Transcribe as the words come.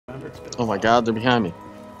Oh my god, they're behind me.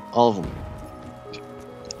 All of them.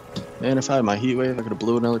 Man, if I had my heat wave, I could have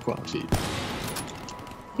blew another quad feed.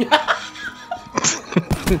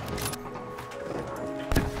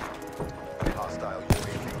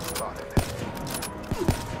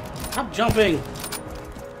 Stop jumping!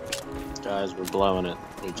 Guys, we're blowing it.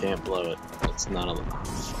 We can't blow it. It's none of them.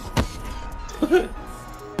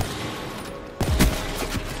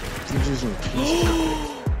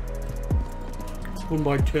 One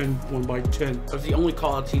by 10, 1 by 10. That was the only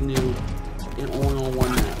callouts he knew in only on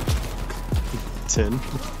one map. 10.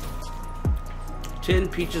 10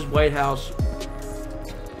 Peaches White House.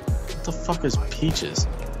 What the fuck is Peaches?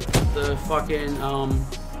 The fucking,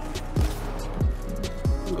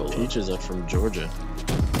 Peaches are from Georgia.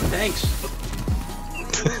 Thanks.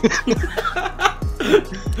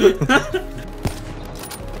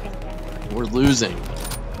 We're losing.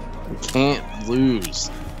 We can't lose.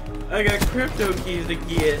 I got crypto keys to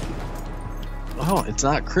get. Oh, it's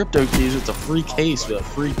not crypto keys, it's a free case with a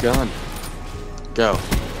free gun. Go.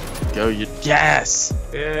 Go, you. Yes!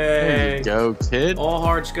 There Yay! you go, kid. All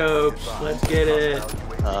hard scopes. Let's get it.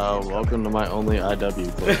 Welcome to my only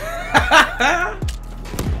IW club.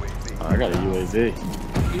 I got a UAV.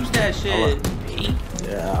 Use that shit.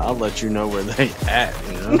 Yeah, I'll let you know where they at,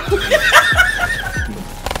 you know?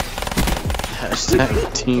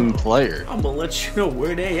 Hashtag team player. I'm gonna let you know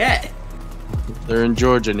where they at. They're in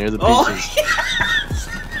Georgia near the beaches. Yes!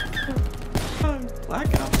 Black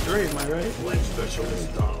Ops 3, am I right?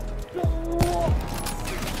 Specialist dog.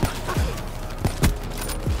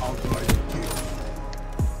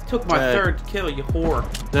 Took my third kill, you whore.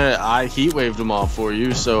 I heat waved them all for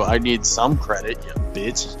you, so I need some credit, you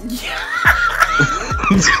bitch.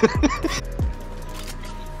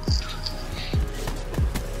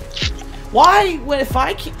 Why? If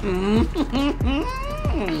I keep...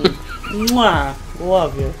 Mwah.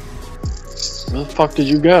 Love you. Where the fuck did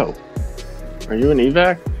you go? Are you an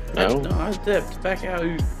evac? No. No, I dipped. Back out.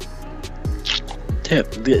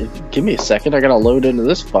 Tip, give me a second. I gotta load into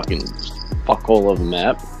this fucking fuckhole of a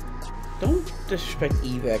map. Don't disrespect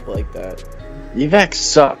evac like that. Evac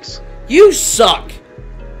sucks. You suck!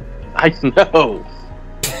 I know.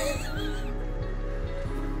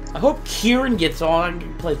 I hope Kieran gets on and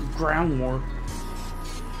can play ground more.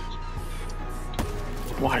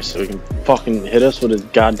 Why? So he can fucking hit us with his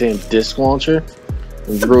goddamn disc launcher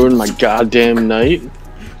and ruin my goddamn night?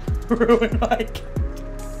 Ruin my...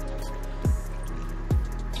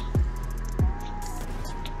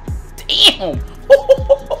 Damn!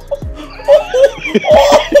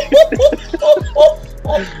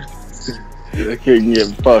 The kid can get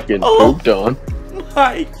fucking pooped on.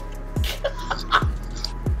 My...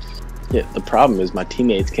 Yeah, the problem is my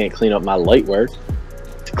teammates can't clean up my light work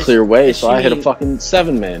to clear way, so I hit a fucking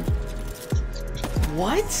 7-man.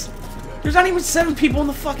 What? There's not even 7 people on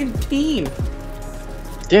the fucking team.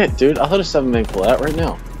 Yeah, dude, I'll hit a 7-man collat right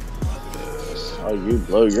now. Oh, you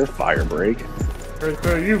blow your fire break.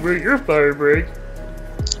 You break your fire break.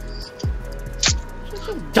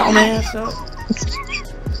 Dumbass up.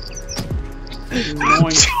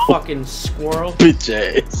 Annoying fucking squirrel. Bitch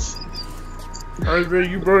ass. I bet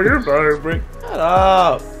you broke your fire break. Shut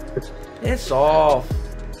up. It's off.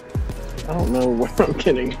 I don't know where I'm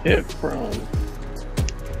getting hit from.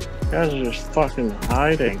 You guys are just fucking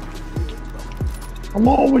hiding. I'm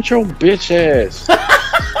all with your bitch ass.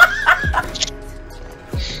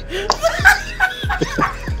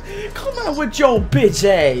 Come on with your bitch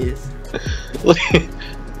ass.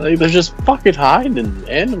 Like, they're just fucking hiding,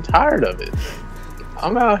 and I'm tired of it.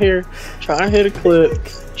 I'm out here trying to hit a clip,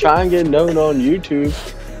 trying to get known on YouTube,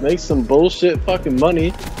 make some bullshit fucking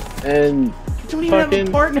money, and You don't even have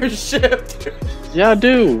a partnership. yeah, I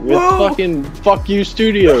do with fucking Fuck You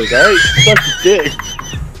Studios. Alright, suck a dick.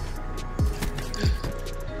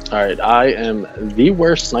 Alright, I am the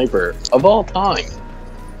worst sniper of all time.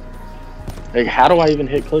 Like, how do I even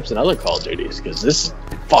hit clips in other Call of Duties? Because this is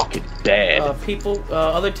fucking bad.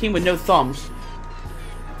 Other team with no thumbs.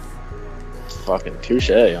 Fucking touche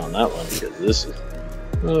on that one, because this is...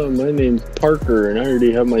 Oh, my name's Parker, and I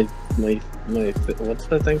already have my what's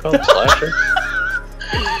that thing called? Slasher?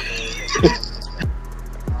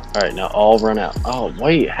 Alright, now all run out. Oh,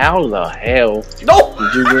 wait, how the hell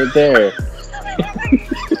did you get there?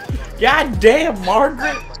 God damn,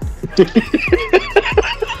 Margaret!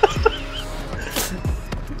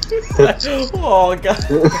 Oh, God.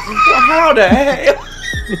 How the hell?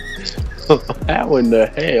 How in the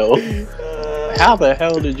hell? How the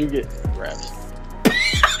hell did you get... Raps.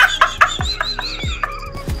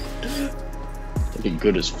 It'd be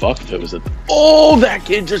good as fuck if it was a... Oh, that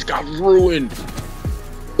kid just got ruined!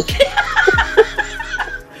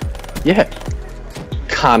 Yeah.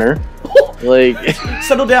 Connor. Like.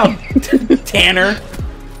 Settle down, Tanner.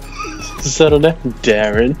 Settle down,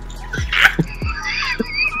 Darren.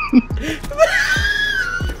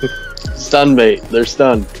 Stun bait. They're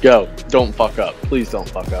stunned. Go. Don't fuck up. Please don't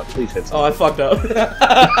fuck up. Please hit something. Oh, I fucked up.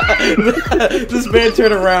 This man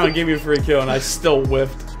turned around and gave me a free kill, and I still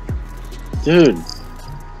whiffed. Dude,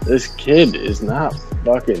 this kid is not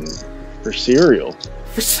fucking for cereal.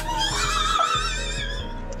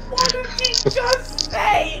 What did he just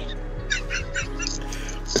say?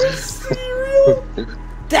 For cereal?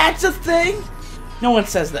 That's a thing? No one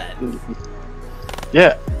says that.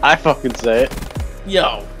 Yeah, I fucking say it.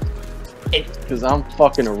 Yo. Because I'm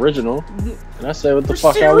fucking original. And I say what the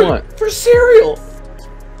fuck cereal, I want. For cereal.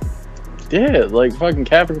 Yeah, like fucking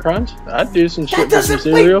Cap'n Crunch. I'd do some shit That for some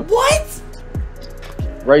doesn't. cereal. Wait, what?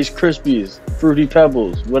 Rice Krispies, Fruity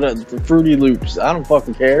Pebbles, the Fruity Loops. I don't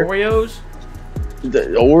fucking care. Oreos? The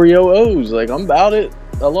Oreo O's. Like, I'm about it.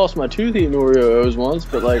 I lost my tooth eating Oreo O's once,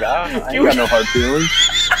 but like, I ain't got no hard feelings.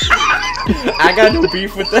 I got no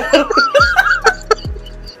beef with that.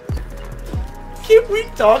 Can we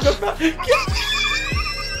talk about?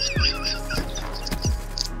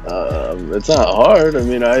 It's not hard. I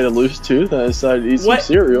mean, I had a loose tooth and I decided to eat some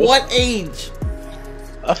cereal. What age?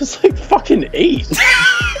 I was like fucking 8.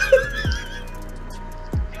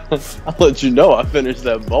 I'll let you know I finished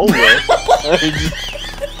that bowl though.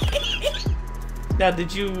 Now,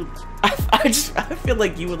 did you? I feel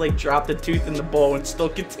like you would like drop the tooth in the bowl and still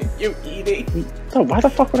continue eating. No, why the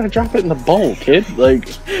fuck would I drop it in the bowl, kid? Like,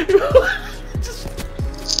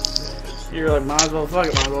 you're like, might as well fuck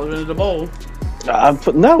it, might as well put it in the bowl. I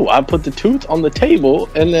put the tooth on the table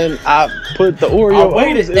and then I put the Oreo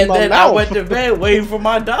O's in my mouth. I went to bed waiting for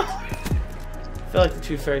my dog. I feel like the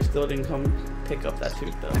tooth fairy still didn't come pick up that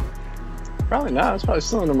tooth though. Probably not. It's probably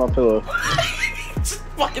still under my pillow. Just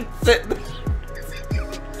fucking sitting.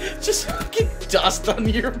 Just fucking dust on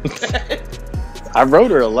your bed. I wrote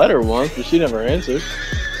her a letter once, but she never answered.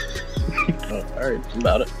 Oh, alright,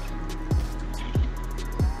 about it.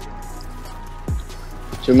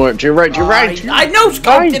 Two more. You're right. I know,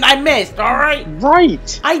 Sculpton. I missed. All right.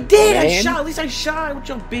 Right. I did. Man. I shot. At least I shot with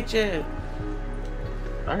your bitch ass.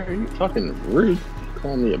 Alright, you fucking rude.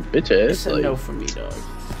 Calling me a bitch ass. It's a like, no for me, dog.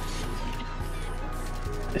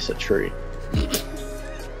 It's a tree.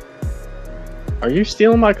 Are you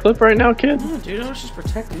stealing my clip right now, kid? No, dude. I was just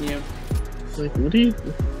protecting you. Like, what are you?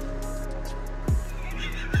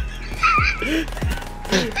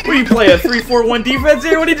 What do you play? A 3-4-1 defense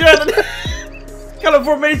here? What are you doing? What kind of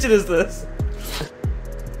formation is this?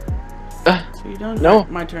 Are you done? No.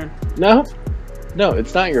 My turn. No,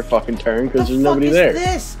 it's not your fucking turn because there's nobody there. What is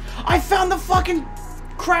this? I found the fucking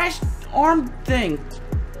crashed arm thing.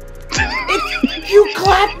 You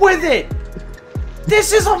clap with it.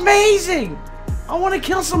 This is amazing. I want to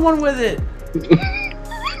kill someone with it.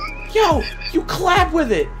 Yo, you clap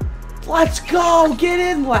with it. Let's go. Get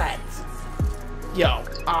in, lads. Yo,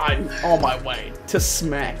 I'm on my way to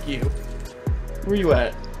smack you. Where you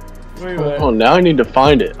at? Where you at? Oh, now I need to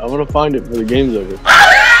find it. I want to find it before the game's over.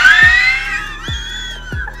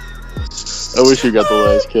 I wish you got the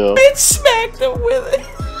last kill. It smacked him with it.